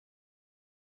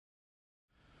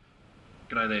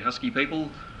G'day there, Husky people.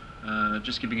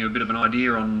 Just giving you a bit of an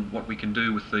idea on what we can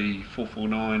do with the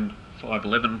 449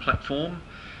 511 platform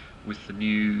with the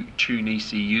new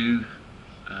TuneEcu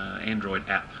Android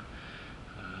app.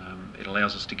 It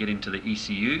allows us to get into the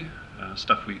ECU,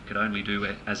 stuff we could only do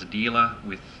as a dealer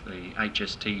with the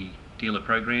HST dealer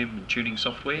program and tuning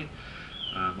software.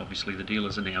 Obviously the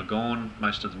dealers are now gone.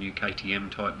 Most of the new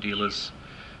KTM type dealers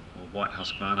or white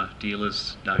Husqvarna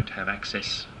dealers don't have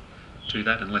access to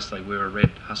that unless they were a red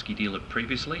Husky dealer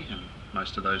previously, and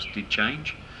most of those did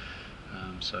change.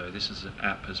 So this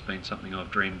app has been something I've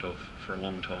dreamed of for a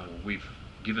long time. We've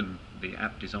given the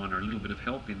app designer a little bit of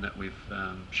help in that we've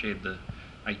shared the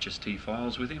HST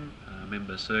files with him.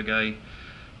 Member Sergey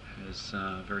has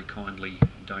very kindly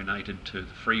donated to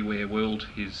the freeware world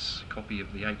his copy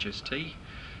of the HST,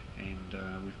 and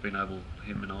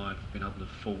him and I have been able to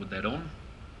forward that on.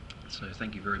 So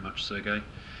thank you very much, Sergey.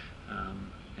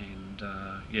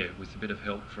 Yeah, with a bit of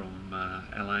help from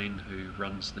Alain, who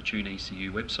runs the TuneEcu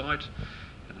website,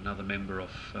 and another member of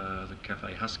the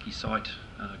Cafe Husky site,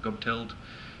 Gobteld.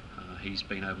 He's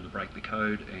been able to break the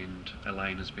code, and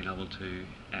Alain has been able to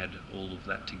add all of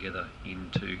that together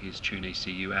into his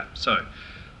TuneEcu app. So,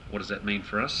 what does that mean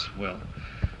for us? Well,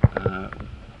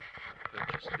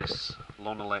 purchased this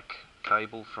Lonelec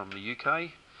cable from the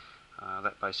UK.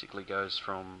 That basically goes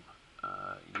from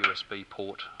USB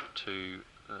port to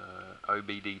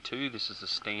OBD2. This is a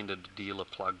standard dealer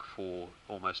plug for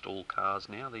almost all cars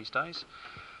now these days.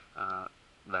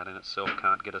 That in itself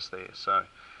can't get us there. So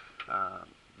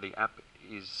the app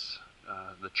is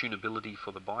the tunability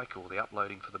for the bike, or the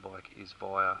uploading for the bike, is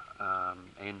via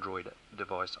Android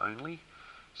device only.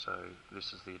 So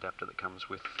this is the adapter that comes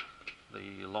with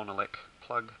the Lonelec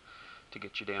plug to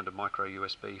get you down to micro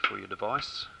USB for your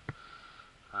device.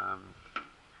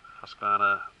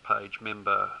 Husqvarna page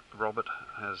member Robert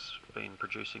has been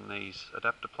producing these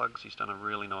adapter plugs. He's done a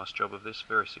really nice job of this,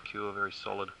 very secure, very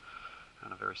solid,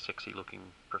 and a very sexy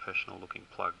looking, professional looking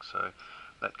plug. So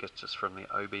that gets us from the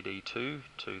OBD2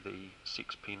 to the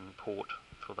 6-pin port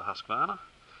for the Husqvarna,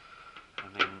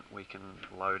 and then we can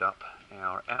load up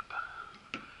our app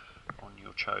on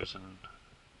your chosen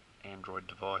Android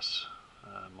device,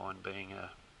 mine being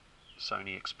a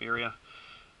Sony Xperia,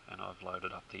 and I've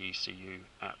loaded up the ECU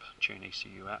app,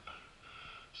 TuneEcu app.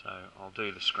 So I'll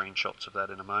do the screenshots of that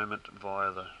in a moment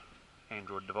via the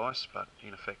Android device, but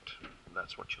in effect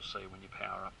that's what you'll see when you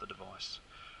power up the device.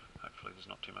 Hopefully there's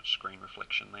not too much screen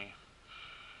reflection there.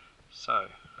 So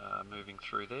moving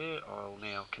through there, I'll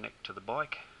now connect to the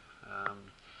bike.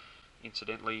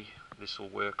 Incidentally, this will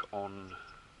work on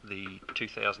the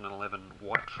 2011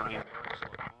 white frame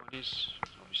like mine is.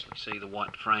 Obviously see the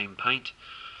white frame paint.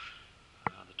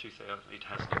 It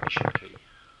has an emission key,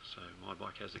 so my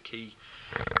bike has a key.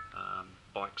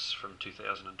 Bikes from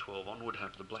 2012 onward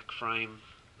have the black frame.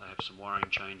 They have some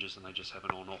wiring changes, and they just have an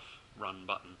on-off run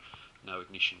button, no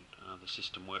ignition. The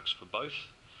system works for both,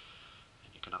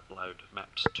 and you can upload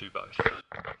maps to both.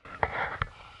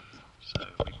 So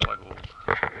we plug all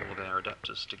of our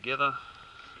adapters together,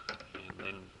 and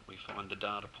then we find the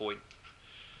data point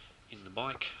in the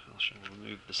bike. I shall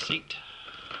remove the seat.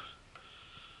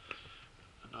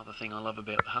 Another thing I love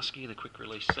about the Husky, the quick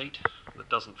release seat that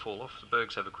doesn't fall off. The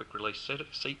Bergs have a quick release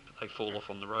seat, but they fall off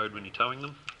on the road when you're towing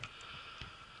them.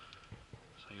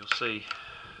 So you'll see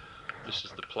this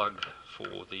is the plug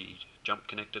for the jump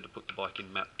connector to put the bike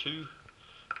in map 2,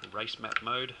 the race map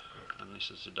mode, and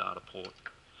this is the data port.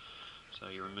 So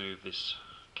you remove this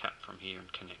cap from here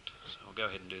and connect. So I'll go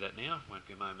ahead and do that now. Won't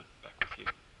be a moment. Back with you.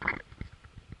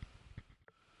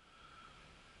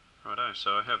 Righto,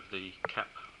 so I have the cap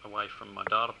away from my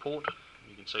data port.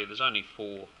 You can see there's only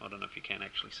 4, I don't know if you can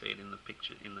actually see it in the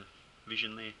picture, in the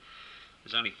vision there.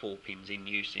 There's only 4 pins in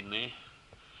use in there.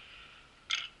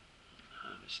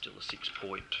 It's still a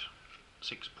 6-point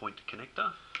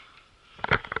connector.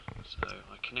 So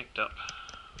I connect up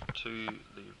to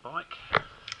the bike.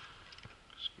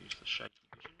 Excuse the shaky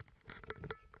vision.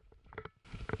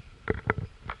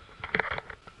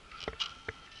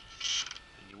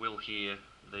 And you will hear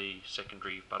the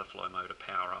secondary butterfly motor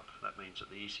power up. That means that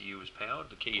the ECU is powered.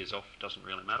 The key is off, doesn't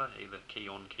really matter, either key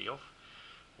on, key off,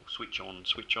 or switch on,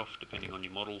 switch off, depending on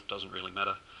your model, doesn't really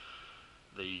matter.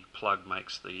 The plug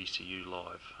makes the ECU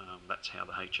live. That's how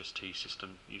the HST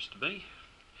system used to be.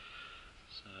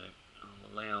 So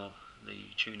I'll allow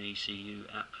the TuneEcu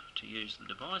app to use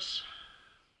the device.